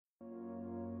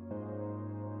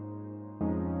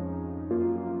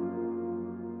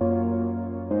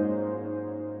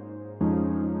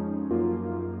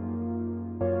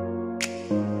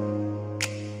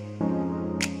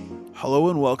Hello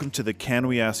and welcome to the Can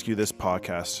We Ask You This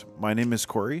podcast. My name is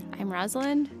Corey. I'm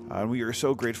Rosalind. And we are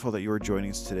so grateful that you are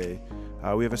joining us today.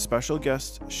 We have a special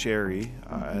guest, Sherri,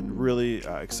 and really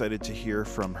excited to hear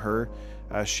from her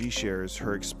as she shares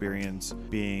her experience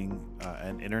being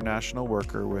an international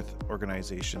worker with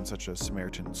organizations such as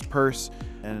Samaritan's Purse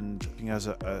and as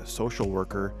a social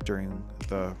worker during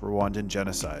the Rwandan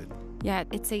Genocide. Yeah,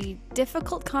 it's a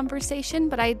difficult conversation,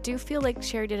 but I do feel like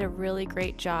Sherri did a really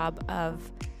great job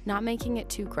of not making it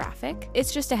too graphic.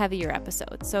 It's just a heavier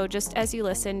episode. So just as you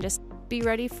listen, just be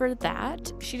ready for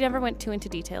that. She never went too into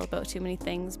detail about too many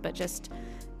things, but just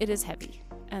it is heavy,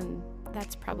 and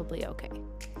that's probably okay.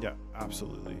 Yeah,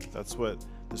 absolutely. That's what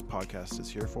this podcast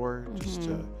is here for.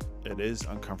 It is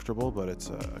uncomfortable, but it's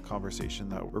a conversation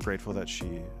that we're grateful that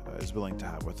she is willing to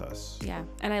have with us. Yeah,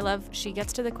 and I love she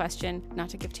gets to the question, not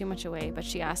to give too much away, but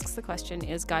she asks the question,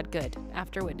 is God good?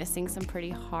 After witnessing some pretty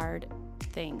hard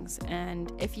things.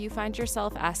 And if you find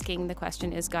yourself asking the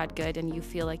question, is God good? And you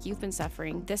feel like you've been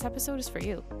suffering, this episode is for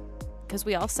you. Because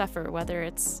we all suffer, whether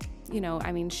it's,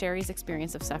 Sherri's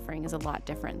experience of suffering is a lot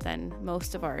different than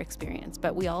most of our experience,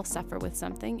 but we all suffer with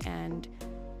something. And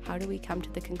how do we come to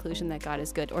the conclusion that God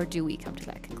is good, or do we come to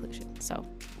that conclusion? So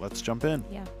let's jump in.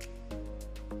 Yeah.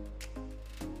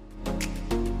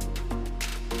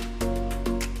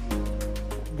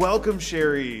 Welcome,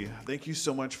 Sherri. Thank you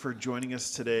so much for joining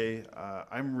us today.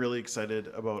 I'm really excited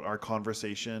about our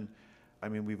conversation. I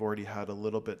mean, we've already had a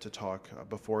little bit to talk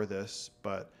before this,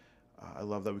 but I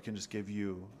love that we can just give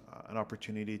you an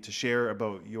opportunity to share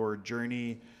about your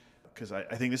journey, because I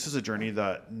think this is a journey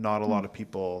that not a lot of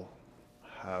people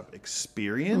have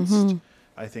experienced.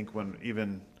 I think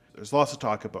there's lots to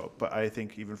talk about, but I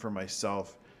think even for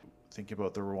myself, thinking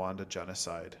about the Rwandan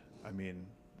Genocide, I mean,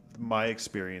 my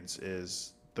experience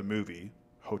is the movie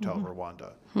Hotel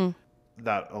Rwanda.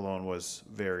 That alone was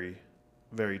very,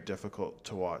 very difficult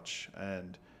to watch.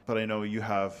 But I know you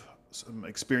have some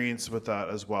experience with that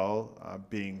as well,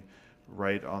 being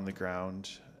right on the ground.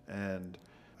 And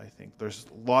I think there's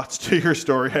lots to your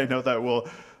story I know that we'll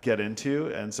get into.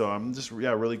 And so I'm just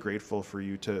really grateful for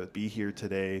you to be here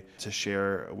today to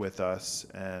share with us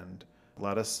and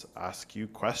let us ask you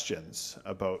questions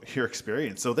about your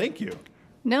experience. So thank you.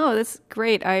 No, that's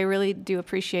great. I really do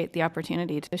appreciate the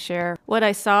opportunity to share what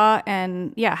I saw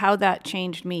and how that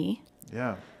changed me.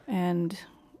 Yeah. And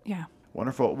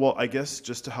Wonderful. Well, I guess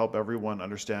just to help everyone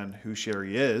understand who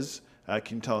Sherri is,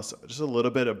 can you tell us just a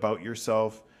little bit about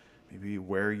yourself, maybe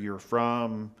where you're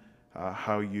from,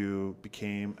 how you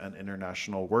became an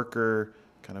international worker,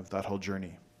 kind of that whole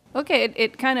journey? Okay,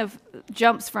 it kind of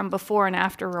jumps from before and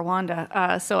after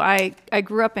Rwanda. So I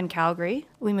grew up in Calgary.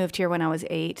 We moved here when I was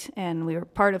 8, and we were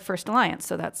part of First Alliance.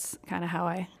 So that's kind of how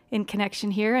I in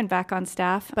connection here and back on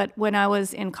staff. But when I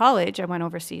was in college, I went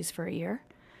overseas for a year.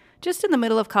 Just in the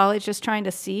middle of college, just trying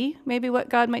to see maybe what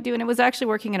God might do. And it was actually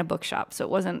working in a bookshop, so it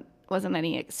wasn't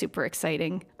any super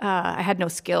exciting. I had no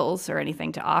skills or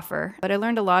anything to offer, but I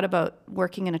learned a lot about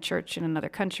working in a church in another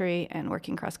country and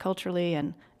working cross-culturally,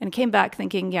 and came back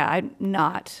thinking, I'm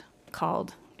not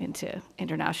called into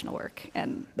international work,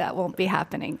 and that won't be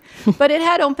happening. But it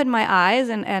had opened my eyes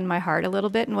and my heart a little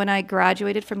bit, and when I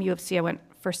graduated from U of C, I went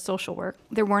for social work.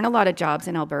 There weren't a lot of jobs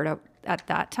in Alberta at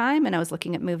that time, and I was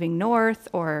looking at moving north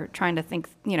or trying to think,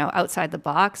 outside the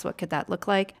box, what could that look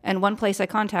like? And one place I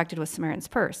contacted was Samaritan's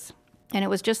Purse. And it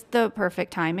was just the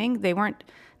perfect timing. They weren't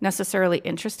necessarily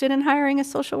interested in hiring a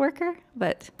social worker,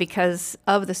 but because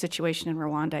of the situation in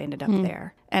Rwanda, I ended up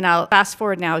there. And I'll fast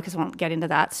forward now because I won't get into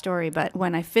that story. But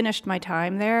when I finished my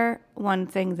time there, one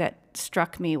thing that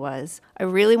struck me was I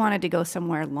really wanted to go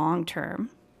somewhere long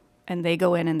term. And they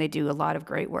go in and they do a lot of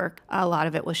great work. A lot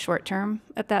of it was short term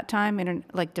at that time,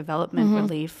 like development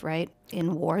relief, right,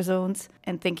 in war zones.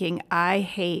 And thinking, I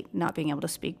hate not being able to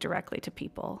speak directly to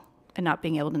people and not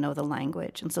being able to know the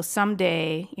language. And so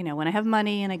someday, when I have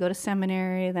money and I go to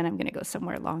seminary, then I'm going to go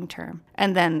somewhere long term.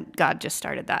 And then God just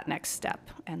started that next step.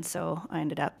 And so I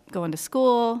ended up going to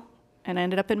school, and I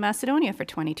ended up in Macedonia for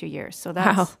 22 years. So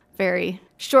that's very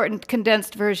short and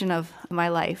condensed version of my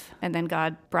life. And then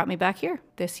God brought me back here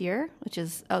this year, which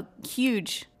is a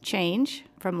huge change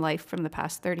from life from the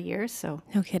past 30 years. So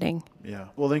no kidding. Yeah.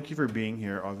 Well, thank you for being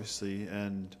here, obviously.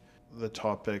 And the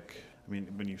topic,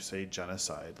 when you say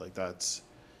genocide, like that's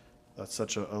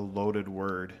such a loaded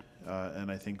word.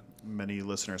 And I think many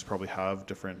listeners probably have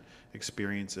different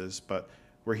experiences, but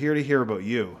we're here to hear about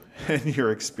you and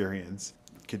your experience.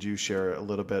 Could you share a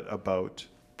little bit about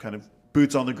kind of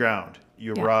boots on the ground?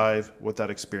 You arrive, what that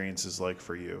experience is like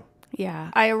for you.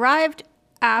 Yeah. I arrived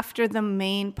after the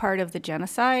main part of the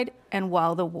genocide and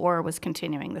while the war was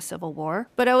continuing, the Civil War.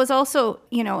 But I was also,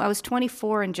 I was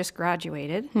 24 and just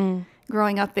graduated.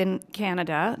 Growing up in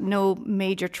Canada, no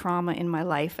major trauma in my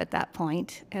life at that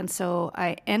point. And so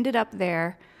I ended up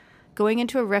there going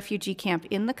into a refugee camp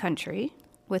in the country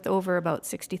with over about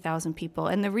 60,000 people.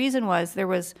 And the reason was there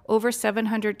was over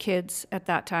 700 kids at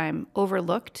that time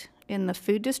overlooked in the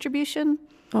food distribution.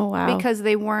 Oh, wow. Because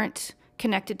they weren't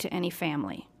connected to any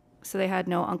family. So they had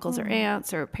no uncles or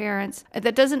aunts or parents.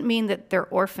 That doesn't mean that they're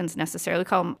orphans necessarily. We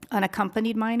call them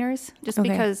unaccompanied minors, just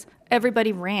because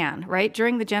everybody ran, right,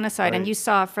 during the genocide. Right. And you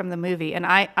saw from the movie, and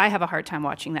I have a hard time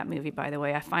watching that movie, by the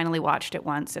way. I finally watched it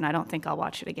once, and I don't think I'll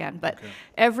watch it again. But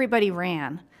everybody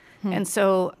ran. And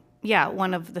so, yeah,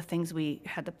 one of the things we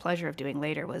had the pleasure of doing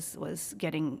later was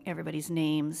getting everybody's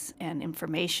names and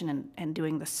information and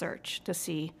doing the search to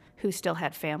see who still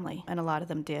had family, and a lot of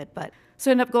them did. But so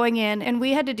I ended up going in, and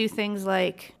we had to do things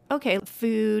like,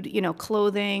 food,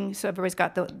 clothing. So everybody's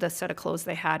got the set of clothes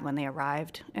they had when they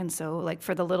arrived. And so, like,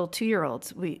 for the little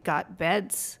 2-year-olds, we got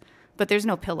beds, but there's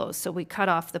no pillows. So we cut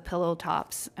off the pillow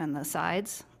tops and the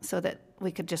sides so that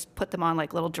we could just put them on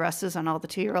like little dresses on all the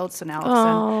 2-year-olds. So now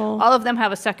all of them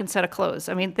have a second set of clothes.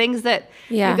 I mean, things that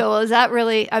you go, well, is that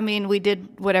really, we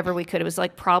did whatever we could. It was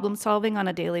like problem solving on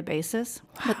a daily basis.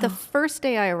 Wow. But the first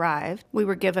day I arrived, we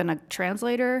were given a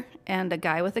translator, and a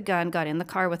guy with a gun got in the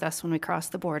car with us when we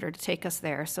crossed the border to take us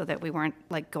there so that we weren't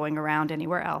like going around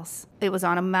anywhere else. It was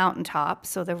on a mountaintop.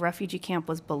 So the refugee camp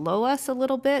was below us a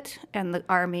little bit, and the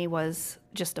army was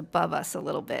just above us a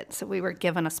little bit. So we were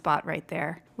given a spot right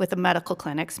there with a medical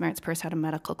clinic. Samaritan's Purse had a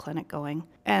medical clinic going.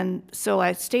 And so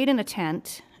I stayed in a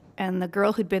tent, and the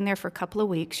girl who'd been there for a couple of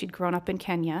weeks, she'd grown up in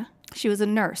Kenya. She was a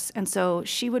nurse. And so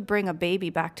she would bring a baby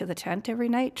back to the tent every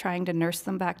night, trying to nurse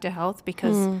them back to health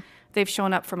because they've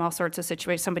shown up from all sorts of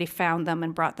situations. Somebody found them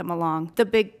and brought them along. The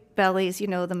big bellies,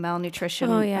 the malnutrition.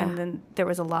 Oh, yeah. And then there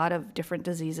was a lot of different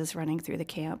diseases running through the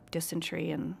camp,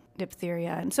 dysentery and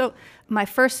diphtheria. And so my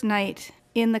first night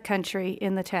in the country,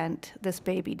 in the tent, this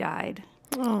baby died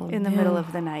in the middle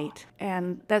of the night.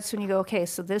 And that's when you go, okay,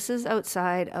 so this is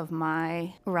outside of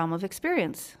my realm of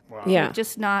experience. Wow. Yeah.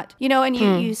 Just not, and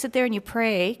you sit there and you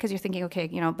pray because you're thinking, okay,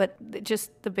 but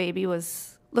just the baby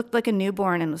looked like a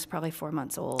newborn and was probably 4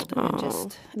 months old.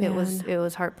 It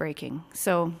was heartbreaking.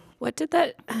 So what did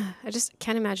that, I just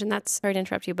can't imagine. Sorry to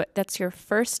interrupt you, but that's your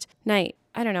first night.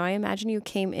 I don't know. I imagine you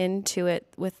came into it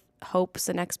with hopes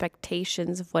and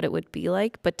expectations of what it would be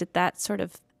like, but did that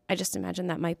I just imagine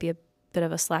that might be a bit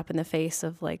of a slap in the face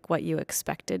of like what you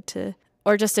expected to,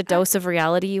 or just a dose of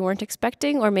reality you weren't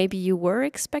expecting, or maybe you were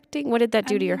expecting. What did that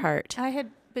do to your heart? I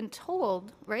had been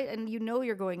told, right, and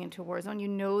you're going into a war zone,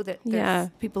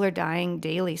 that people are dying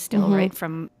daily still, right,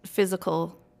 from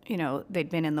physical, they'd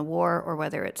been in the war, or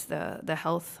whether it's the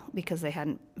health because they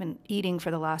hadn't been eating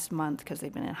for the last month because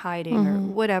they'd been in hiding or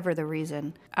whatever the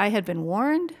reason. I had been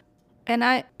warned. And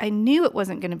I knew it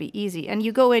wasn't going to be easy. And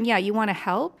you go in, you want to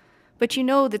help, but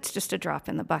that's just a drop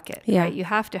in the bucket, right? You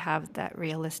have to have that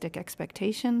realistic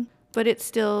expectation, but it's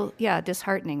still,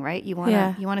 disheartening, right? You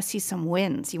want to see some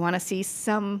wins. You want to see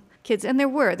some kids, and there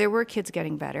were kids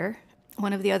getting better.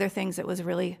 One of the other things that was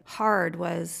really hard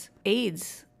was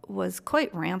AIDS was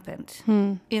quite rampant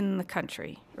in the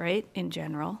country, right, in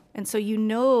general. And so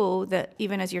that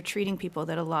even as you're treating people,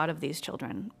 that a lot of these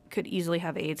children could easily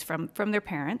have AIDS from their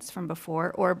parents from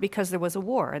before, or because there was a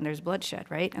war and there's bloodshed,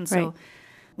 right? And so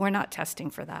we're not testing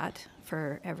for that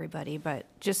for everybody, but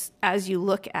just as you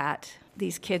look at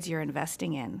these kids you're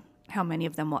investing in, how many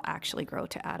of them will actually grow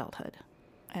to adulthood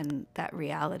and that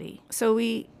reality. So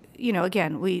we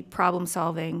problem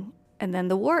solving. And then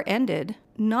the war ended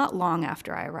not long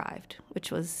after I arrived,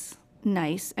 which was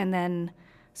nice. And then,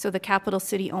 so the capital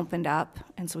city opened up,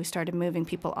 and so we started moving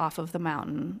people off of the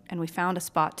mountain, and we found a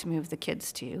spot to move the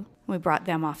kids to. We brought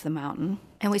them off the mountain,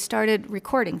 and we started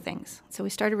recording things. So we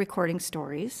started recording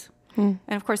stories. And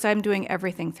of course, I'm doing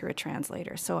everything through a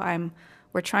translator. So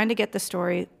we're trying to get the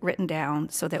story written down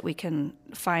so that we can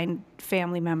find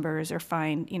family members or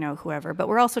find, whoever. But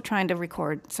we're also trying to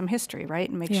record some history, right?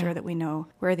 And make sure that we know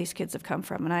where these kids have come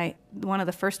from. And one of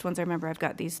the first ones I remember, I've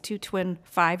got these 2 twin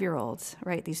 5-year-olds,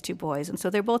 right? These 2 boys. And so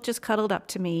they're both just cuddled up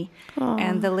to me. Aww.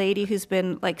 And the lady who's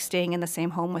been like staying in the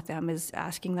same home with them is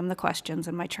asking them the questions,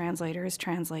 and my translator is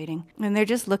translating. And they're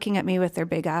just looking at me with their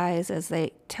big eyes as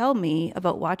they tell me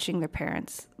about watching their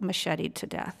parents macheted to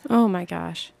death. Oh my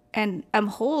gosh. And I'm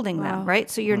holding them, right?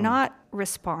 So you're not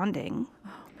responding.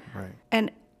 Right. And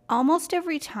almost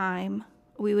every time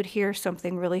we would hear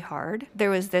something really hard, there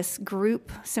was this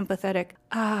group sympathetic,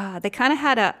 they kind of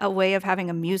had a way of having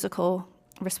a musical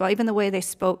response. Even the way they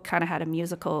spoke kind of had a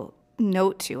musical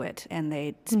note to it, and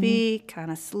they'd speak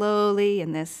kind of slowly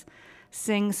in this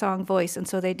sing-song voice. And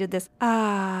so they did this,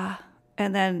 and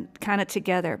then kind of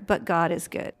together, but God is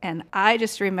good. And I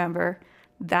just remember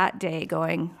that day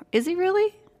going, is he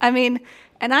really? I mean,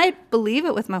 and I believe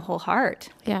it with my whole heart.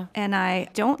 Yeah. And I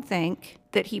don't think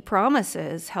that he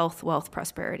promises health, wealth,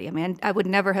 prosperity. I mean, I would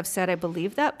never have said I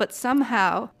believe that, but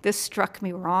somehow this struck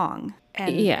me wrong.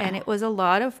 And it was a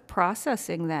lot of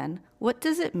processing then. What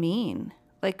does it mean?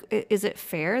 Like, is it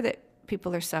fair that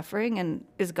people are suffering, and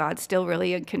is God still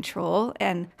really in control?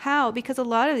 And how? Because a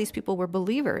lot of these people were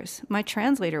believers. My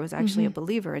translator was actually a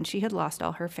believer, and she had lost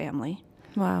all her family.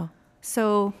 Wow.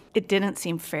 So it didn't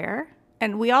seem fair.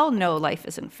 And we all know life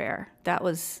isn't fair. That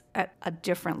was at a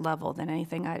different level than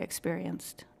anything I'd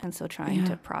experienced. And so trying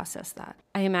to process that.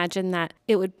 I imagine that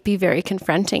it would be very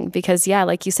confronting because,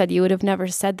 like you said, you would have never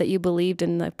said that you believed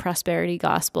in the prosperity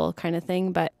gospel kind of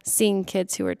thing. But seeing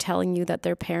kids who are telling you that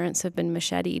their parents have been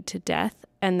macheted to death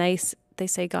and they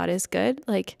say God is good,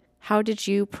 like, how did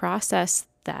you process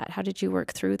that? How did you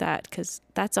work through that? Because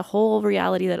that's a whole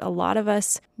reality that a lot of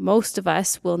us, most of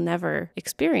us, will never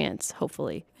experience,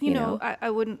 hopefully. You know,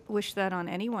 I wouldn't wish that on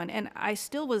anyone. And I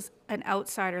still was an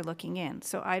outsider looking in.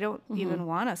 So I don't even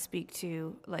want to speak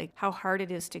to, like, how hard it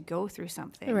is to go through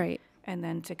something. Right. And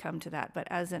then to come to that. But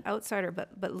as an outsider,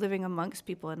 but living amongst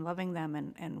people and loving them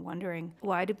and wondering,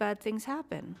 why do bad things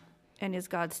happen? And is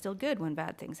God still good when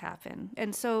bad things happen?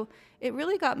 And so it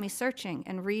really got me searching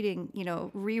and reading,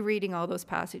 rereading all those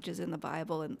passages in the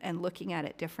Bible and looking at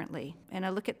it differently. And I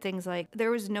look at things like,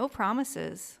 there was no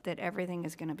promises that everything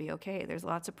is going to be okay. There's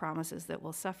lots of promises that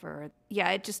we'll suffer. Yeah,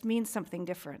 it just means something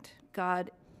different. God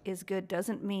is good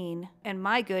doesn't mean, and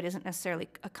my good isn't necessarily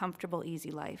a comfortable, easy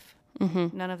life.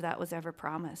 None of that was ever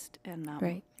promised. And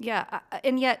right. Yeah,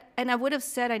 and I would have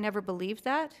said I never believed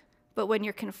that. But when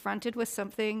you're confronted with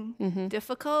something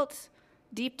difficult,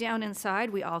 deep down inside,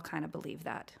 we all kind of believe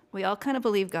that. We all kind of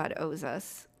believe God owes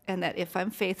us, and that if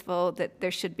I'm faithful, that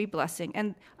there should be blessing.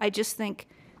 And I just think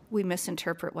we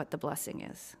misinterpret what the blessing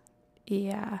is.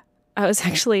 Yeah. I was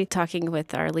actually talking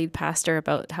with our lead pastor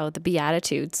about how the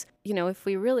Beatitudes, if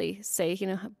we really say,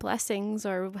 blessings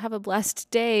or have a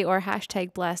blessed day or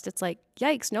 #blessed, it's like,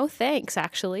 yikes, no thanks,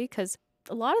 actually, because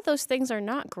a lot of those things are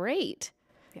not great.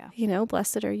 Yeah.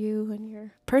 Blessed are you when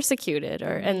you're persecuted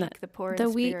the poor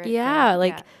in spirit.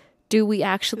 Yeah. Do we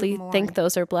actually think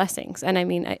those are blessings? And I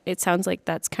mean, it sounds like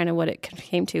that's kind of what it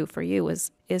came to for you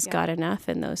is God enough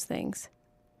in those things?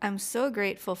 I'm so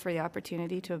grateful for the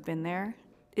opportunity to have been there.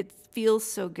 It feels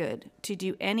so good to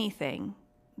do anything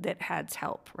that has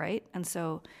help, right? And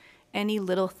so any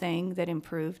little thing that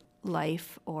improved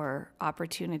life or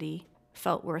opportunity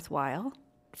felt worthwhile.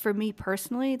 For me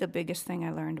personally, the biggest thing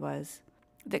I learned was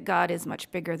that God is much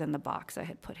bigger than the box I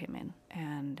had put him in.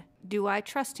 And do I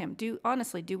trust him? Do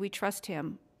we trust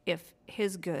him if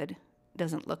his good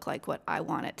doesn't look like what I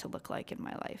want it to look like in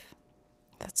my life?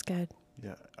 That's good.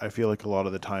 Yeah, I feel like a lot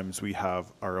of the times we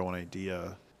have our own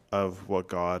idea of what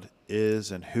God is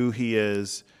and who he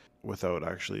is without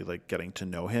actually getting to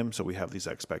know him. So we have these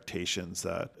expectations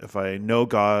that if I know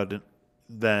God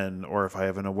then, or if I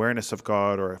have an awareness of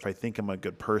God, or if I think I'm a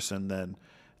good person, then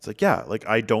it's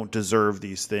I don't deserve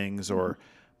these things, or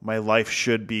my life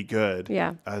should be good.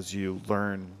 Yeah. As you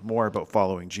learn more about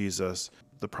following Jesus,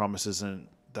 the promise isn't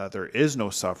that there is no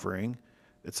suffering.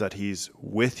 It's that he's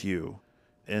with you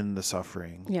in the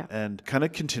suffering. Yeah. And kind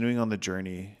of continuing on the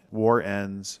journey, war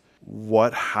ends.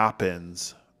 What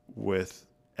happens with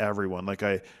everyone?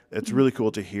 It's really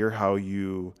cool to hear how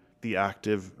the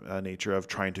active nature of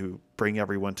trying to bring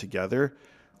everyone together.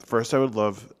 First, I would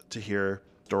love to hear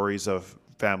stories of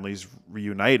families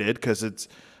reunited, because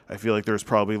I feel like there's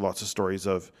probably lots of stories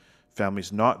of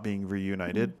families not being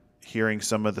reunited, hearing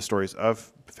some of the stories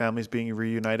of families being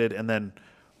reunited, and then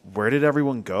where did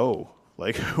everyone go?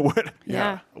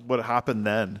 What happened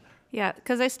then? Yeah,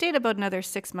 because I stayed about another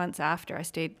 6 months after. I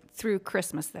stayed through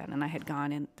Christmas then, and I had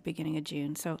gone in the beginning of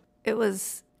June. So it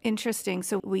was interesting.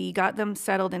 So we got them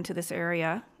settled into this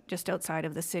area just outside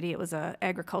of the city. It was an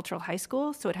agricultural high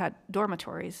school, so it had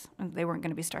dormitories, and they weren't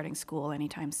going to be starting school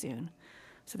anytime soon.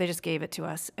 So they just gave it to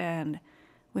us, and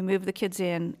we moved the kids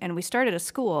in, and we started a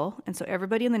school, and so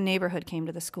everybody in the neighborhood came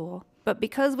to the school. But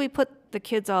because we put the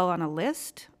kids all on a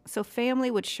list, so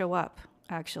family would show up,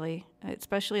 actually,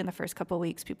 especially in the first couple of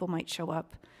weeks, people might show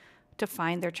up to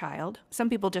find their child. Some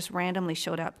people just randomly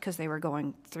showed up because they were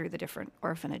going through the different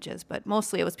orphanages, but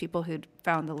mostly it was people who'd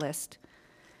found the list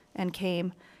and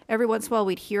came. Every once in a while,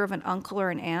 we'd hear of an uncle or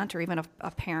an aunt or even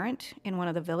a parent in one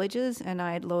of the villages, and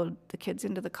I'd load the kids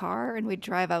into the car, and we'd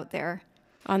drive out there.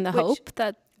 On the hope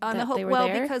that On the that hope, they were well,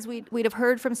 there? because we'd have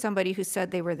heard from somebody who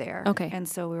said they were there. Okay. And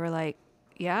so we were like,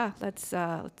 yeah, let's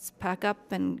pack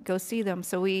up and go see them.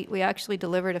 So we actually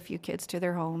delivered a few kids to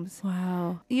their homes.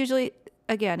 Wow. Usually,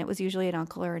 again, it was usually an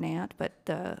uncle or an aunt, but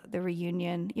the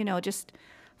reunion, just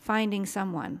finding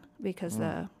someone because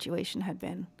the situation had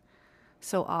been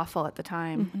so awful at the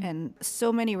time, and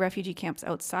so many refugee camps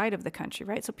outside of the country,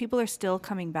 right? So people are still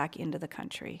coming back into the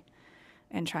country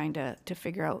and trying to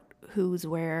figure out who's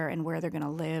where and where they're going to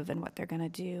live and what they're going to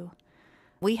do.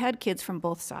 We had kids from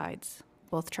both sides,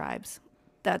 both tribes.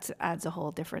 That adds a whole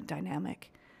different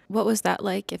dynamic. What was that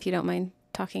like, if you don't mind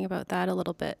talking about that a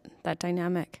little bit, that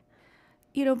dynamic?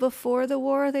 Before the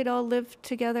war, they'd all lived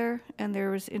together and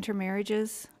there was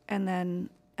intermarriages. And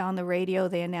then on the radio,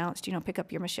 they announced, pick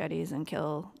up your machetes and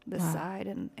kill this side.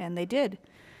 And they did.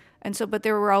 And so, but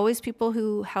there were always people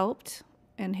who helped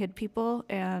and hid people.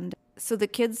 And so the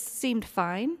kids seemed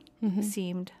fine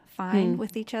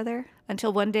with each other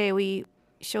until one day we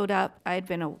showed up. I had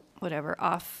been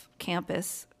off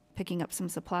campus picking up some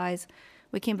supplies.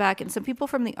 We came back and some people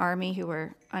from the army who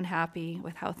were unhappy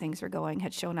with how things were going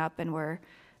had shown up and were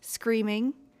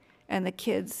screaming, and the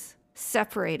kids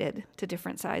separated to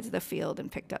different sides of the field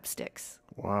and picked up sticks.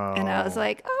 Wow. And I was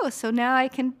like, oh, so now I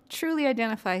can truly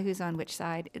identify who's on which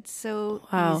side. It's so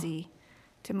easy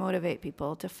to motivate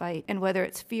people to fight. And whether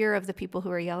it's fear of the people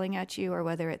who are yelling at you or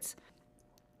whether it's,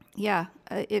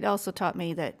 it also taught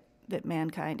me that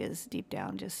mankind is deep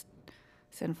down just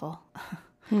sinful.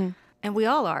 And we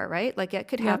all are, right? Like it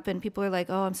could happen. People are like,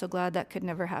 oh, I'm so glad that could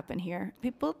never happen here.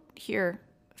 People hear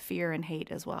fear and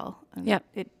hate as well. And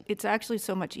it's actually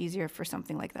so much easier for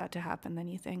something like that to happen than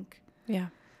you think. Yeah.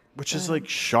 Which is like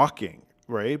shocking,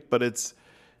 right? But it's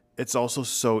also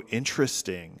so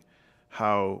interesting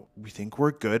how we think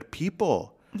we're good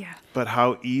people. Yeah. But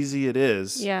how easy it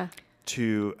is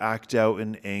to act out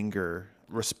in anger,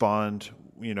 respond,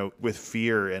 with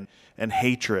fear and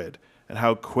hatred, and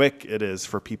how quick it is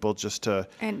for people just to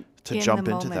jump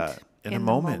into that in a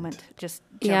moment. Just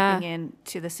jumping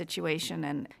into the situation.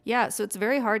 And so it's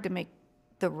very hard to make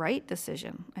the right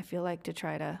decision, I feel like, to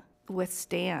try to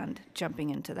withstand jumping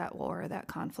into that war or that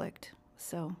conflict.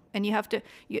 So, and you have to,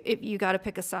 you got to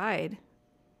pick a side,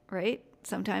 right?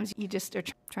 Sometimes you just are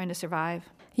trying to survive.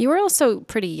 You were also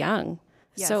pretty young.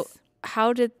 Yes. So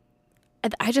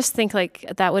I just think like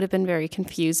that would have been very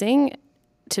confusing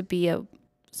to be a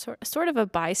sort of a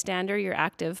bystander. You're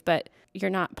active, but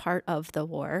you're not part of the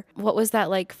war. What was that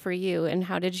like for you? And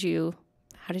how did you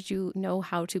know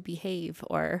how to behave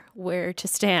or where to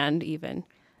stand even?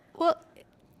 Well,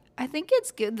 I think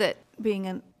it's good that being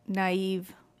a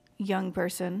naive young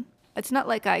person, it's not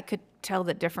like I could tell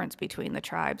the difference between the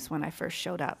tribes when I first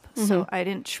showed up. So I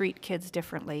didn't treat kids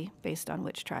differently based on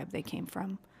which tribe they came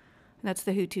from. And that's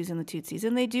the Hutus and the Tutsis,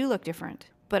 and they do look different.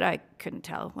 But I couldn't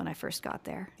tell when I first got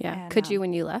there. Yeah. And, Could you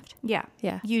when you left? Yeah.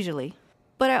 Yeah. Usually.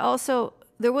 But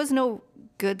there was no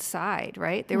good side,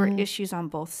 right? There were issues on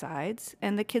both sides,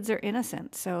 and the kids are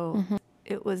innocent. So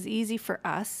it was easy for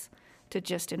us to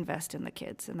just invest in the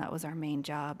kids, and that was our main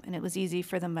job. And it was easy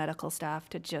for the medical staff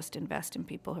to just invest in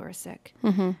people who are sick,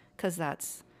 because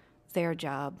that's their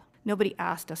job. Nobody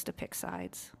asked us to pick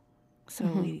sides. So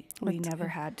we never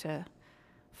had to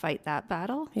fight that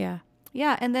battle. Yeah.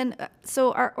 Yeah, and then,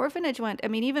 so our orphanage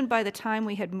even by the time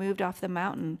we had moved off the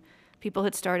mountain, people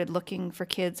had started looking for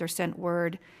kids or sent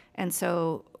word. And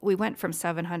so we went from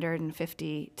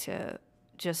 750 to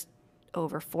just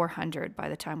over 400 by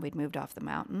the time we'd moved off the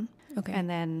mountain. Okay. And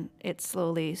then it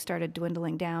slowly started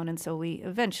dwindling down. And so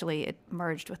it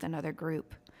merged with another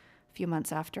group a few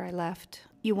months after I left.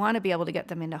 You want to be able to get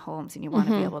them into homes, and you want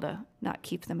to be able to not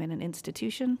keep them in an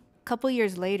institution. A couple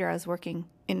years later, I was working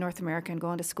in North America and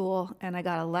going to school, and I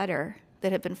got a letter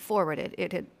that had been forwarded.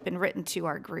 It had been written to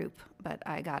our group, but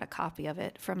I got a copy of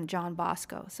it from John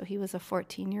Bosco. So he was a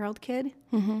 14-year-old kid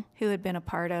who had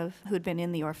been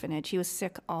in the orphanage. He was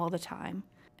sick all the time.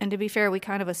 And to be fair, we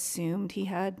kind of assumed he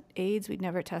had AIDS. We'd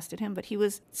never tested him, but he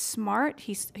was smart.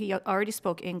 He already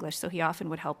spoke English, so he often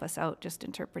would help us out just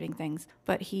interpreting things.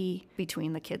 But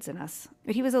between the kids and us,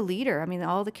 but he was a leader.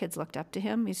 All the kids looked up to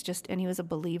him. And he was a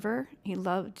believer. He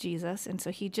loved Jesus. And so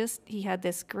he had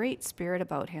this great spirit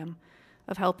about him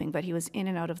of helping, but he was in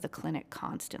and out of the clinic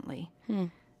constantly.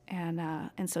 And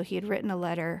so he had written a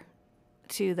letter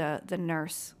to the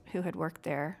nurse who had worked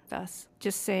there with us,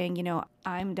 just saying,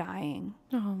 I'm dying,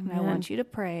 and I want you to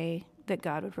pray that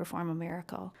God would perform a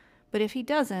miracle. But if he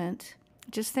doesn't,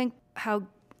 just think how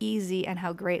easy and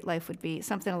how great life would be.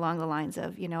 Something along the lines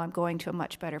of, I'm going to a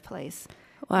much better place.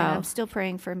 Wow. And I'm still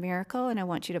praying for a miracle, and I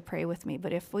want you to pray with me.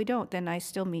 But if we don't, then I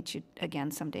still meet you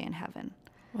again someday in heaven.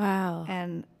 Wow.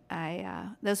 And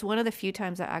That's one of the few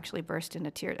times I actually burst into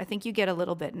tears. I think you get a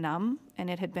little bit numb, and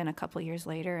it had been a couple years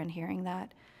later, and hearing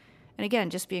that. And again,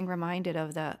 just being reminded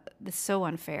of the so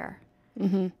unfair.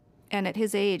 Mm-hmm. And at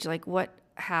his age, like what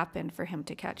happened for him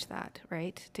to catch that,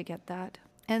 right? To get that.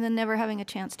 And then never having a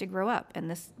chance to grow up. And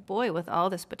this boy with all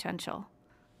this potential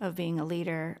of being a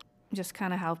leader, just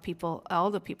kind of how all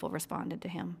the people responded to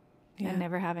him. Yeah. And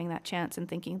never having that chance and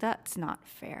thinking that's not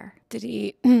fair. Did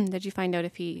you find out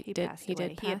if he did passed he away.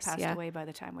 did pass? He had passed Yeah. away by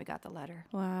the time we got the letter.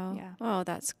 Wow. Yeah. Oh,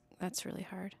 that's really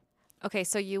hard. Okay,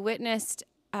 so you witnessed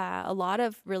a lot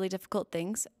of really difficult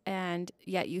things, and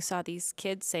yet you saw these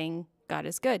kids saying God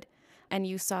is good, and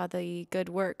you saw the good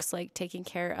works like taking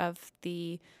care of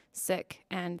the sick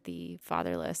and the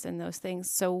fatherless and those things.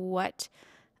 So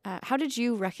how did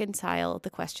you reconcile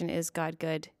the question, is God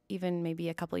good, even maybe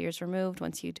a couple years removed,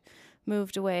 once you'd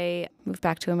moved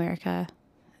back to America?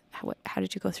 How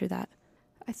did you go through that?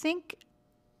 I think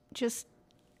just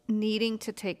needing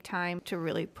to take time to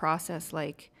really process,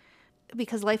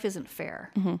 because life isn't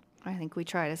fair. Mm-hmm. I think we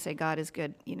try to say God is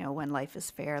good, when life is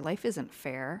fair. Life isn't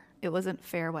fair. It wasn't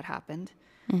fair what happened.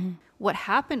 Mm-hmm. What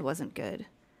happened wasn't good.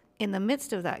 In the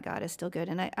midst of that, God is still good.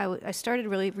 And I started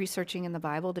really researching in the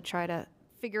Bible to try to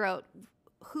figure out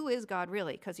who is God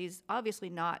really, because he's obviously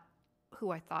not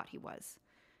who I thought he was.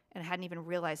 And I hadn't even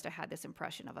realized I had this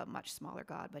impression of a much smaller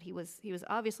God, but he was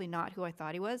obviously not who I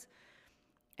thought he was.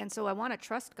 And so I want to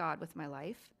trust God with my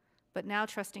life, but now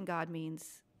trusting God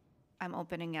means I'm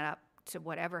opening it up to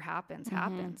whatever happens,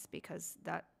 because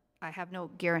that I have no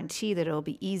guarantee that it'll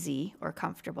be easy or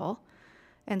comfortable.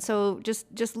 And so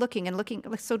just looking,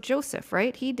 so Joseph,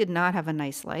 right? He did not have a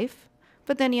nice life,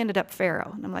 but then he ended up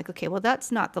Pharaoh. And I'm like, okay, well,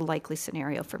 that's not the likely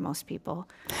scenario for most people.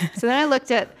 So then I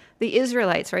looked at the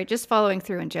Israelites, right? Just following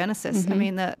through in Genesis. I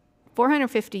mean, the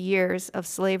 450 years of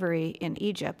slavery in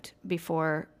Egypt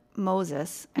before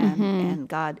Moses, and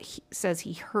God says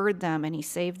he heard them and he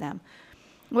saved them.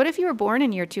 What if you were born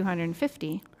in year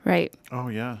 250? Right. Oh,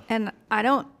 yeah. And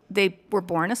they were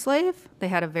born a slave. They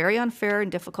had a very unfair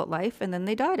and difficult life, and then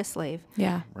they died a slave.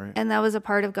 Yeah. Right. And that was a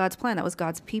part of God's plan. That was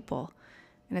God's people.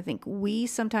 And I think we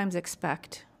sometimes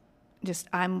expect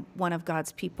I'm one of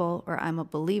God's people, or I'm a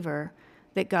believer,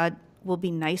 that God will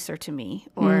be nicer to me,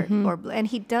 and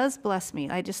he does bless me.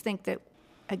 I just think that,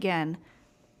 again,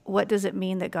 what does it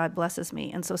mean that God blesses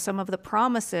me? And so some of the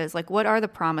promises, what are the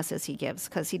promises he gives?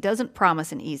 Because he doesn't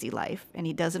promise an easy life, and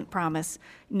he doesn't promise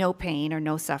no pain or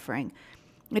no suffering.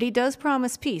 But he does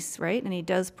promise peace, right? And he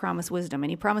does promise wisdom,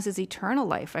 and he promises eternal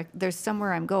life. There's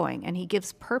somewhere I'm going, and he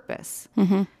gives purpose.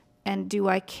 Mm-hmm. And do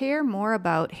I care more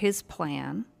about his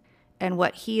plan and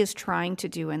what he is trying to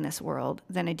do in this world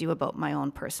than I do about my own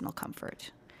personal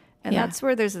comfort? And that's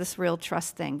where there's this real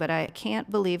trust thing. But I can't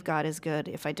believe God is good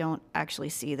if I don't actually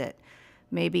see that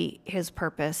maybe his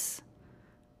purpose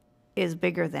is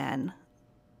bigger than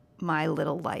my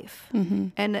little life. Mm-hmm.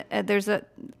 And there's a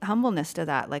humbleness to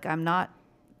that. I'm not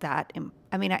I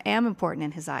am important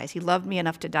in his eyes. He loved me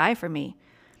enough to die for me.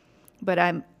 But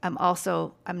I'm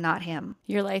not him.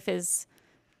 Your life is,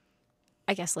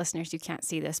 I guess listeners, you can't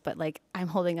see this, but I'm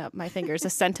holding up my fingers a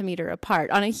centimeter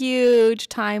apart on a huge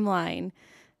timeline,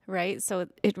 right? So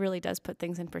it really does put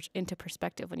things into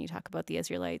perspective when you talk about the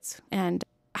Israelites. And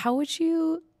how would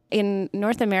you, in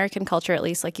North American culture at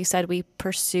least, like you said, we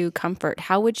pursue comfort.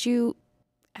 How would you,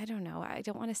 I don't know, I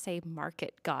don't want to say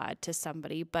market God to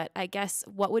somebody, but I guess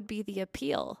what would be the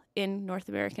appeal in North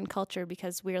American culture?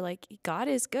 Because we're like, God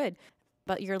is good,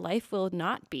 but your life will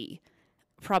not be,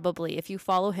 probably, if you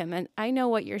follow him. And I know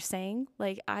what you're saying.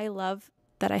 I love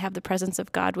that I have the presence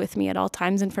of God with me at all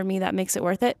times, and for me, that makes it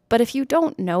worth it. But if you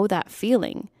don't know that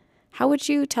feeling, how would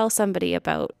you tell somebody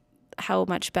about how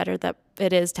much better that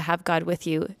it is to have God with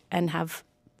you and have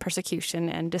persecution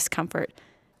and discomfort?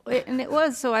 And it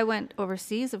was, so I went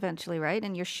overseas eventually, right?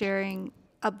 And you're sharing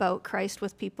about Christ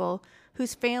with people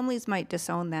whose families might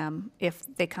disown them if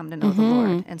they come to know the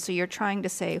Lord. And so you're trying to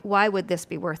say, why would this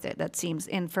be worth it? That seems,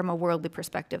 from a worldly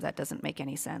perspective, that doesn't make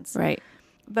any sense. Right.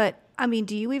 But,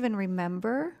 do you even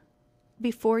remember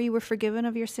before you were forgiven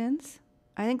of your sins?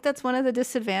 I think that's one of the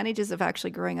disadvantages of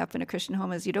actually growing up in a Christian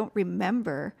home, is you don't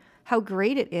remember how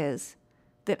great it is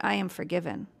that I am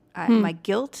forgiven. My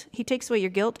guilt, he takes away your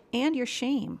guilt and your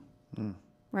shame,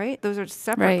 right? Those are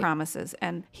separate promises.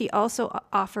 And he also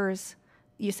offers,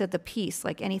 you said the peace,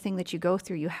 anything that you go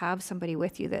through, you have somebody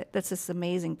with you that's this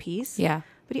amazing peace. Yeah.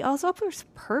 But he also offers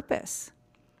purpose.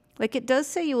 It does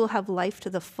say you will have life to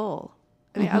the full.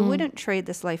 I wouldn't trade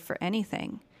this life for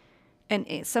anything.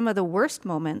 And some of the worst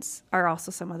moments are also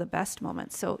some of the best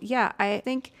moments. So yeah, I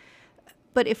think,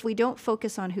 but if we don't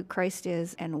focus on who Christ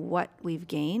is and what we've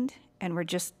gained, and we're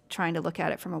just trying to look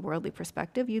at it from a worldly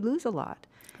perspective, you lose a lot.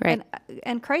 Right.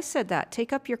 And Christ said that,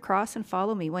 take up your cross and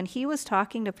follow me. When he was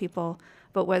talking to people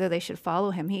about whether they should follow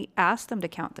him, he asked them to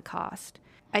count the cost.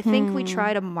 I think we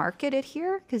try to market it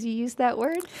here, because you used that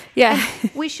word. Yeah.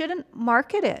 And we shouldn't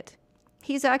market it.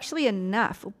 He's actually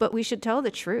enough, but we should tell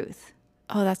the truth.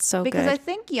 Oh, that's so Because good. I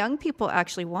think young people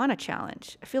actually want a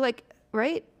challenge. I feel like,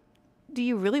 right? Do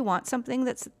you really want something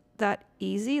that's that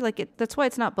easy? That's why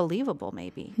it's not believable,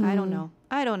 maybe. I don't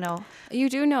know. You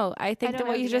do know. I think don't that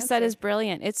what have you the just said answer. is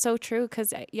brilliant. It's so true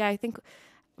because, I think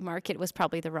market was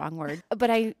probably the wrong word. But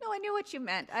No, I knew what you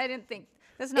meant. I didn't think,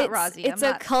 that's not Rosie. It's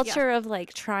a culture of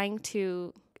like trying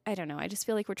to, I don't know. I just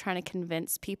feel like we're trying to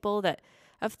convince people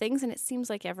of things. And it seems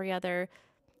like every other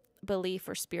belief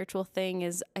or spiritual thing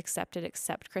is accepted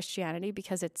except Christianity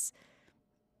because it's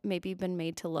maybe been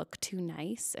made to look too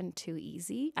nice and too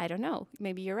easy. I don't know.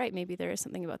 Maybe you're right. Maybe there is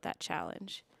something about that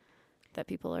challenge that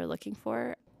people are looking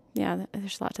for. Yeah,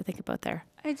 there's a lot to think about there.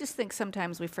 I just think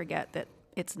sometimes we forget that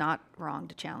it's not wrong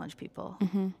to challenge people.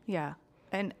 Yeah.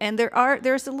 And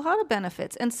there's a lot of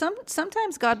benefits. And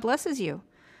sometimes God blesses you.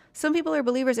 Some people are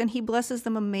believers and he blesses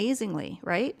them amazingly,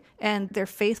 right? And they're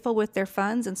faithful with their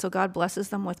funds, and so God blesses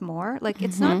them with more. Like,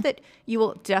 it's not that you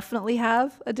will definitely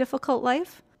have a difficult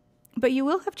life, but you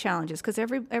will have challenges, because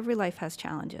every life has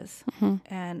challenges.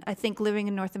 And I think living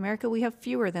in North America, we have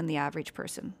fewer than the average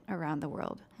person around the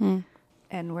world.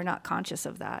 And we're not conscious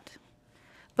of that.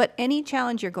 But any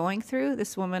challenge you're going through,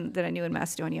 this woman that I knew in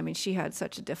Macedonia, I mean, she had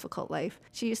such a difficult life.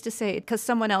 She used to say, because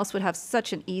someone else would have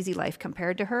such an easy life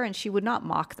compared to her, and she would not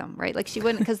mock them, right? Like, she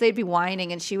wouldn't, because they'd be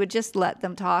whining, and she would just let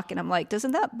them talk. And I'm like,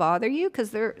 doesn't that bother you?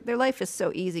 Because their life is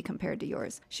so easy compared to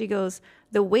yours. She goes,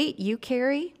 the weight you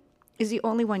carry is the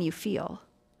only one you feel.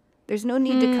 There's no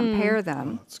need to compare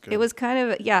them. that's good. It was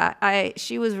kind of,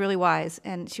 she was really wise.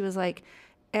 And she was like,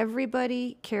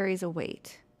 everybody carries a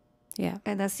weight. Yeah.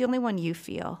 And that's the only one you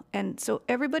feel. And so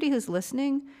everybody who's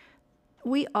listening,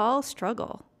 we all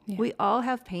struggle. Yeah. We all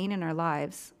have pain in our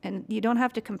lives. And you don't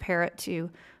have to compare it to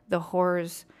the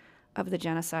horrors of the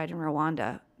genocide in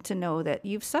Rwanda to know that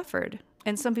you've suffered.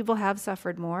 And some people have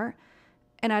suffered more.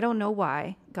 And I don't know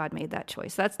why God made that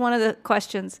choice. That's one of the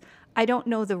questions. I don't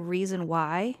know the reason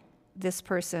why this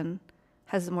person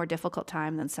has a more difficult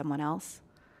time than someone else.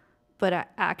 But I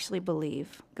actually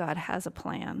believe God has a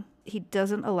plan. He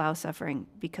doesn't allow suffering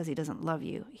because he doesn't love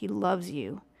you. He loves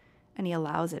you, and he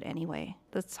allows it anyway.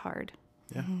 That's hard.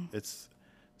 Yeah, it's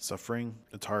suffering.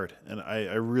 It's hard. And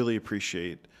I really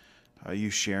appreciate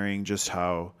you sharing just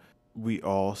how we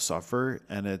all suffer,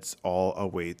 and it's all a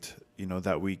weight,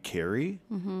 that we carry.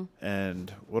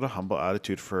 And what a humble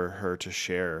attitude for her to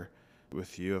share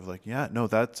with you of like, yeah, no,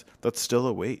 that's still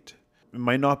a weight. It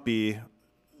might not be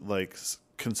like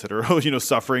considerable,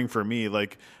 suffering for me.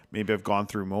 Like, maybe I've gone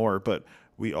through more, but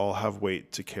we all have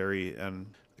weight to carry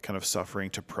and kind of suffering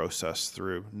to process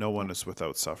through. No one is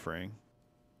without suffering.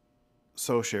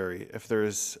 So, Sherri, if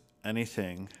there's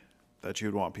anything that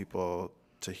you'd want people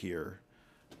to hear,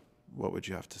 what would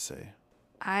you have to say?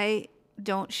 I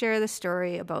don't share the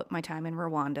story about my time in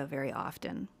Rwanda very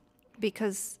often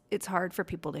because it's hard for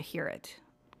people to hear it,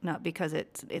 not because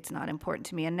it's not important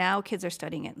to me. And now kids are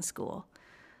studying it in school.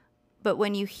 But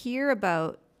when you hear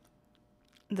about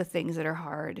the things that are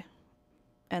hard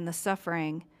and the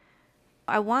suffering,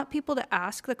 I want people to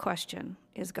ask the question,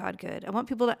 is God good? I want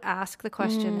people to ask the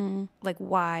question, like,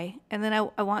 why? And then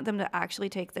I want them to actually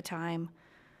take the time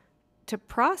to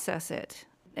process it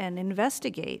and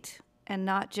investigate and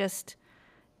not just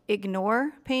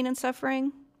ignore pain and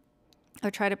suffering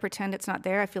or try to pretend it's not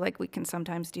there. I feel like we can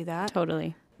sometimes do that.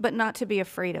 Totally. But not to be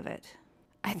afraid of it.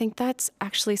 I think that's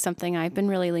actually something I've been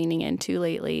really leaning into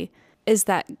lately, is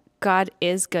that God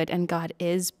is good and God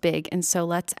is big. And so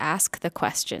let's ask the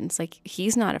questions. Like,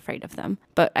 he's not afraid of them.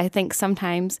 But I think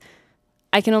sometimes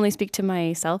I can only speak to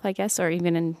myself, I guess, or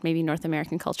even in maybe North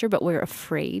American culture, but we're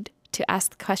afraid to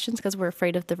ask the questions because we're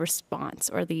afraid of the response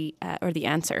or the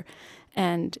answer.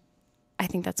 And I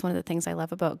think that's one of the things I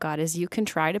love about God is you can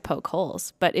try to poke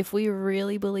holes. But if we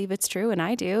really believe it's true, and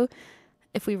I do,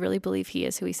 if we really believe he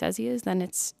is who he says he is, then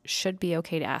it should be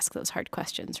okay to ask those hard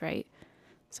questions, right?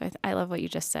 So I love what you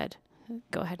just said.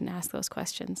 Go ahead and ask those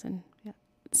questions and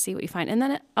see what you find. And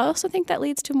then I also think that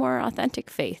leads to more authentic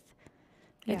faith.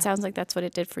 Yeah. It sounds like that's what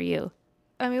it did for you.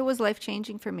 I mean, it was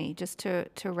life-changing for me just to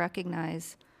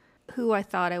recognize who I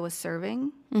thought I was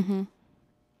serving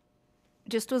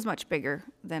just was much bigger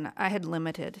than I had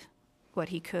limited what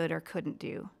he could or couldn't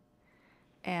do.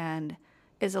 And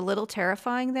is a little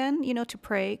terrifying then, to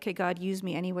pray, okay, God, use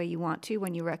me any way you want to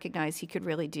when you recognize he could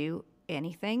really do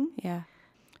anything. Yeah.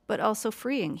 but also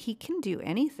freeing. He can do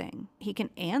anything. He can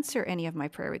answer any of my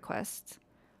prayer requests,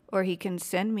 or he can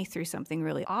send me through something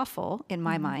really awful in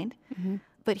my mind.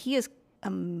 But he is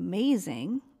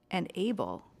amazing and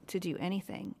able to do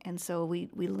anything. And so we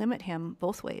limit him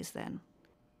both ways then.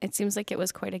 It seems like it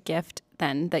was quite a gift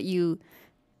then that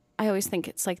I always think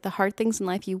it's like the hard things in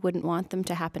life, you wouldn't want them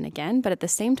to happen again. But at the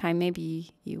same time,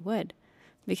 maybe you would,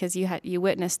 because you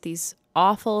witnessed these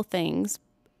awful things,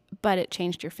 but it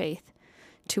changed your faith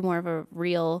to more of a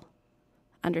real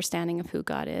understanding of who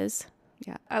God is.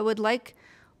 Yeah. I would like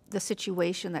the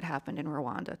situation that happened in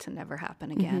Rwanda to never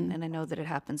happen again. And I know that it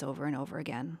happens over and over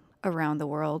again around the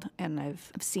world. And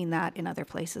I've seen that in other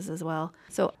places as well.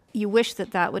 So you wish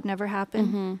that would never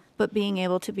happen, but being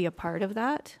able to be a part of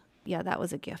that, yeah, that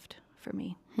was a gift for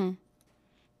me.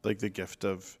 Like the gift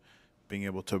of being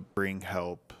able to bring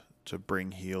help, to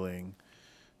bring healing,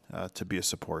 to be a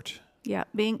support. Yeah,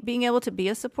 being able to be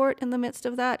a support in the midst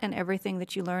of that and everything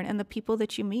that you learn and the people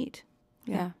that you meet.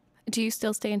 Yeah. Do you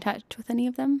still stay in touch with any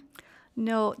of them?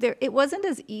 No, it wasn't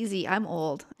as easy. I'm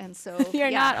old, and so You're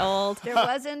not old.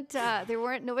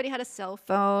 Nobody had a cell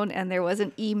phone, and there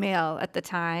wasn't email at the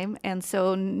time, and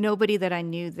so nobody that I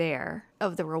knew there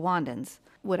of the Rwandans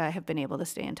would I have been able to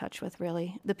stay in touch with,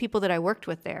 really. The people that I worked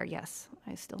with there, yes,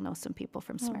 I still know some people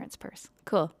from Samaritan's Purse.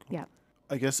 Cool. Yeah.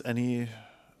 I guess any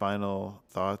final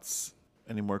thoughts,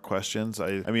 any more questions?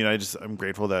 I'm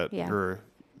grateful that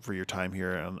for your time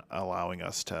here and allowing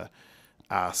us to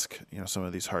ask, some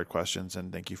of these hard questions.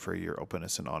 And thank you for your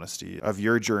openness and honesty of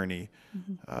your journey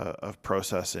of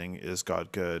processing, is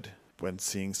God good, when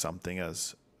seeing something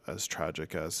as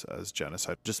tragic as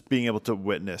genocide, just being able to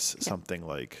witness something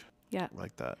like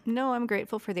that. No, I'm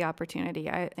grateful for the opportunity.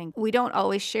 I think we don't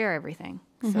always share everything.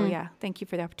 So yeah, thank you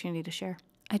for the opportunity to share.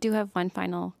 I do have one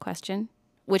final question,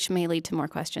 which may lead to more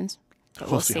questions. But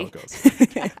We'll see how it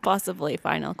goes. Possibly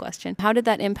final question. How did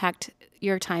that impact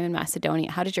your time in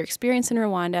Macedonia? How did your experience in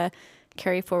Rwanda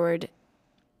carry forward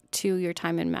to your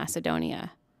time in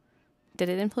Macedonia? Did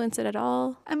it influence it at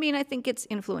all? I think it's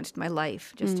influenced my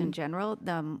life just in general.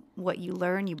 What you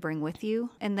learn, you bring with you.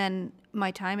 And then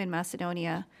my time in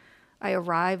Macedonia, I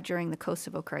arrived during the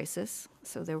Kosovo crisis.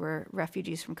 So there were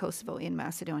refugees from Kosovo in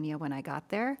Macedonia when I got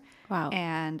there. Wow.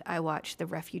 And I watched the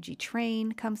refugee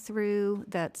train come through.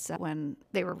 That's when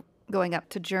they were going up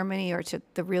to Germany or to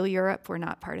the real Europe. We're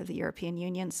not part of the European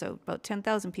Union. So about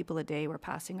 10,000 people a day were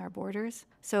passing our borders.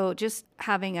 So just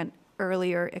having an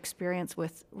earlier experience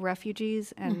with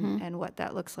refugees and what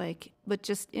that looks like, but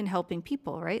just in helping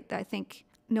people, right? I think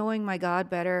knowing my God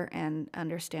better and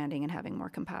understanding and having more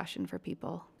compassion for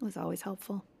people was always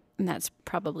helpful. And that's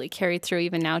probably carried through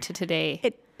even now to today.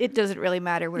 It doesn't really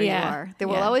matter where you are. There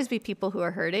will always be people who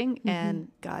are hurting, and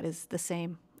God is the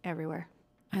same everywhere.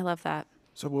 I love that.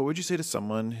 So what would you say to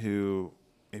someone who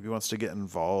maybe wants to get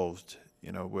involved,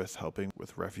 with helping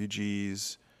with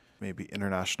refugees, maybe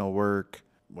international work?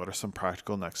 What are some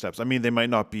practical next steps? They might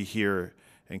not be here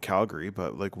in Calgary,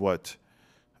 but what,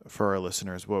 for our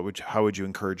listeners, how would you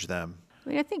encourage them?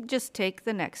 I think just take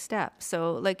the next step.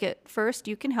 So at first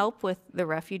you can help with the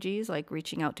refugees,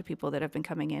 reaching out to people that have been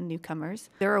coming in,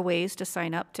 newcomers. There are ways to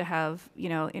sign up to have,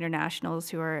 internationals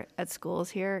who are at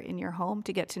schools here in your home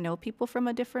to get to know people from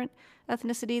a different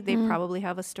ethnicity. They probably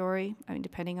have a story,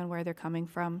 depending on where they're coming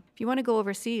from. If you want to go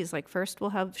overseas, first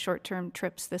we'll have short-term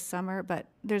trips this summer, but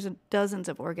there's dozens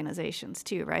of organizations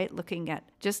too, right? Looking at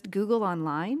just Google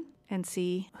online and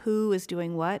see who is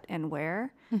doing what and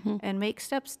where, and make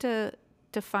steps to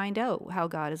find out how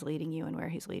God is leading you and where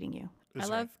he's leading you. I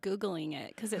love Googling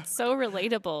it because it's so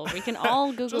relatable. We can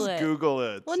all Google it. Just Google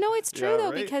it. Well, no, it's true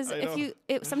though, right? because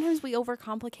sometimes we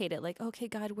overcomplicate it. Okay,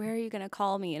 God, where are you going to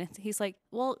call me? And he's like,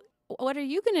 well, what are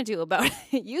you going to do about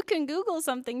it? You can Google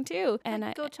something too.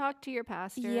 And go talk to your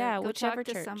pastor. Yeah, go whichever talk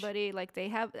to church. somebody. They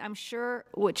have, I'm sure,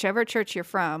 whichever church you're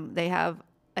from, they have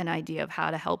an idea of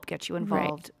how to help get you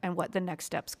involved and what the next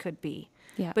steps could be.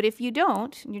 Yeah. But if you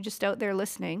don't, and you're just out there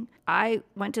listening, I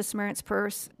went to Samaritan's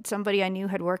Purse. Somebody I knew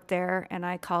had worked there, and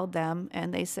I called them,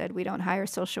 and they said, we don't hire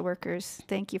social workers.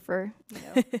 Thank you for,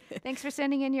 thanks for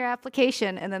sending in your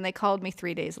application. And then they called me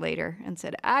 3 days later and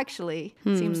said, actually,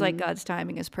 seems like God's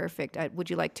timing is perfect. Would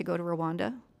you like to go to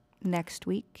Rwanda next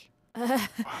week?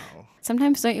 Wow.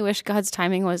 Sometimes don't you wish God's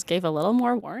timing gave a little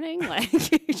more warning?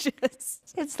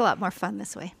 It's a lot more fun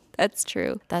this way. That's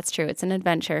true. It's an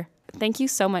adventure. thank you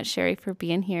so much, Sherri, for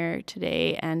being here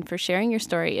today and for sharing your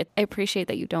story. I appreciate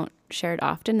that you don't share it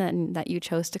often and that you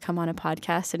chose to come on a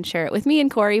podcast and share it with me and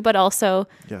Corey, but also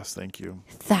yes, thank you.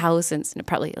 Thousands,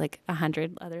 probably like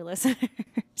 100 other listeners.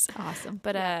 Awesome.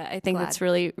 But I think that's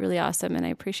really, really awesome. And I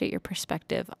appreciate your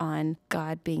perspective on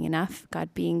God being enough,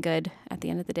 God being good at the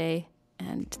end of the day.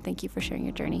 And thank you for sharing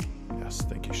your journey. Yes,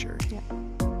 thank you, Sherri. Yeah.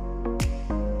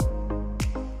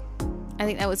 I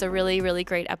think that was a really, really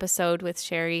great episode with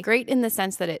Sherri. Great in the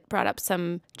sense that it brought up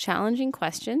some challenging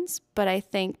questions, but I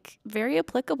think very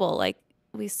applicable. Like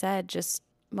we said, just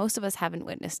most of us haven't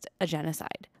witnessed a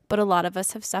genocide, but a lot of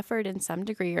us have suffered in some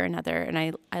degree or another.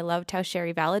 And I loved how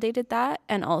Sherri validated that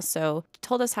and also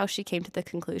told us how she came to the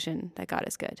conclusion that God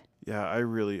is good. Yeah, I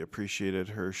really appreciated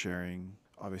her sharing,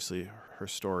 obviously, her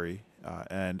story,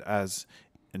 and as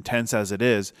intense as it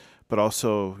is, but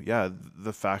also, yeah,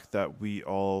 the fact that we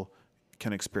all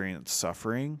can experience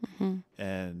suffering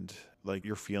and like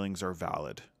your feelings are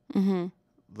valid.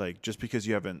 Like just because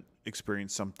you haven't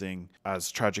experienced something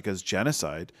as tragic as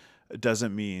genocide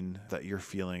doesn't mean that your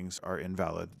feelings are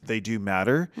invalid. They do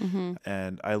matter.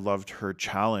 And I loved her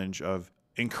challenge of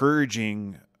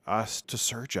encouraging us to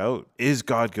search out, is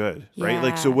God good? Right?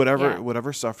 Like, so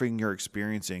whatever suffering you're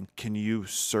experiencing, can you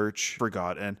search for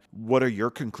God? And what are your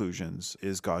conclusions?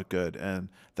 Is God good? And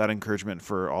that encouragement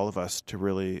for all of us to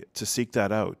really, to seek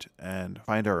that out and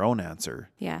find our own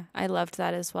answer. Yeah, I loved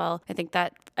that as well. I think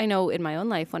that I know in my own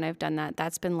life when I've done that,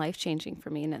 that's been life-changing for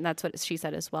me. And that's what she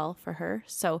said as well for her.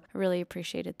 So I really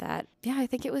appreciated that. Yeah, I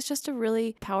think it was just a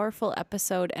really powerful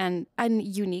episode and a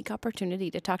unique opportunity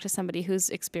to talk to somebody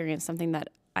who's experienced something that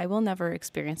I will never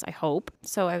experience, I hope.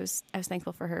 So I was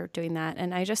thankful for her doing that.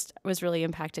 And I just was really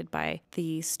impacted by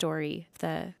the story,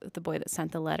 the boy that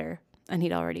sent the letter and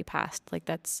he'd already passed. Like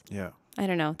that's, I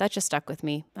don't know, that just stuck with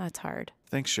me. That's hard.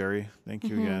 Thanks, Sherri. Thank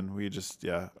you again. We just,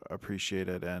 appreciate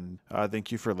it. And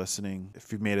thank you for listening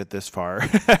if you've made it this far.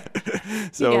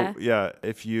 So,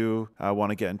 if you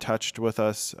want to get in touch with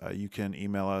us, you can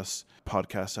email us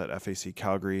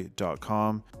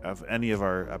podcast@faccalgary.com. Of any of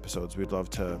our episodes, we'd love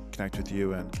to connect with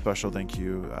you. And special thank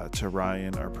you to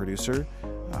Ryan, our producer,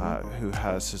 who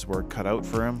has his work cut out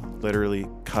for him, literally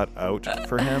cut out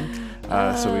for him.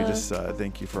 So we just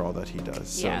thank you for all that he does.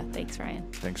 So, thanks,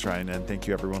 Ryan. Thanks, Ryan. And thank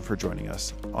you, everyone, for joining us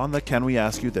on the Can We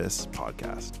Ask You This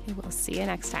podcast. We'll see you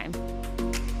next time.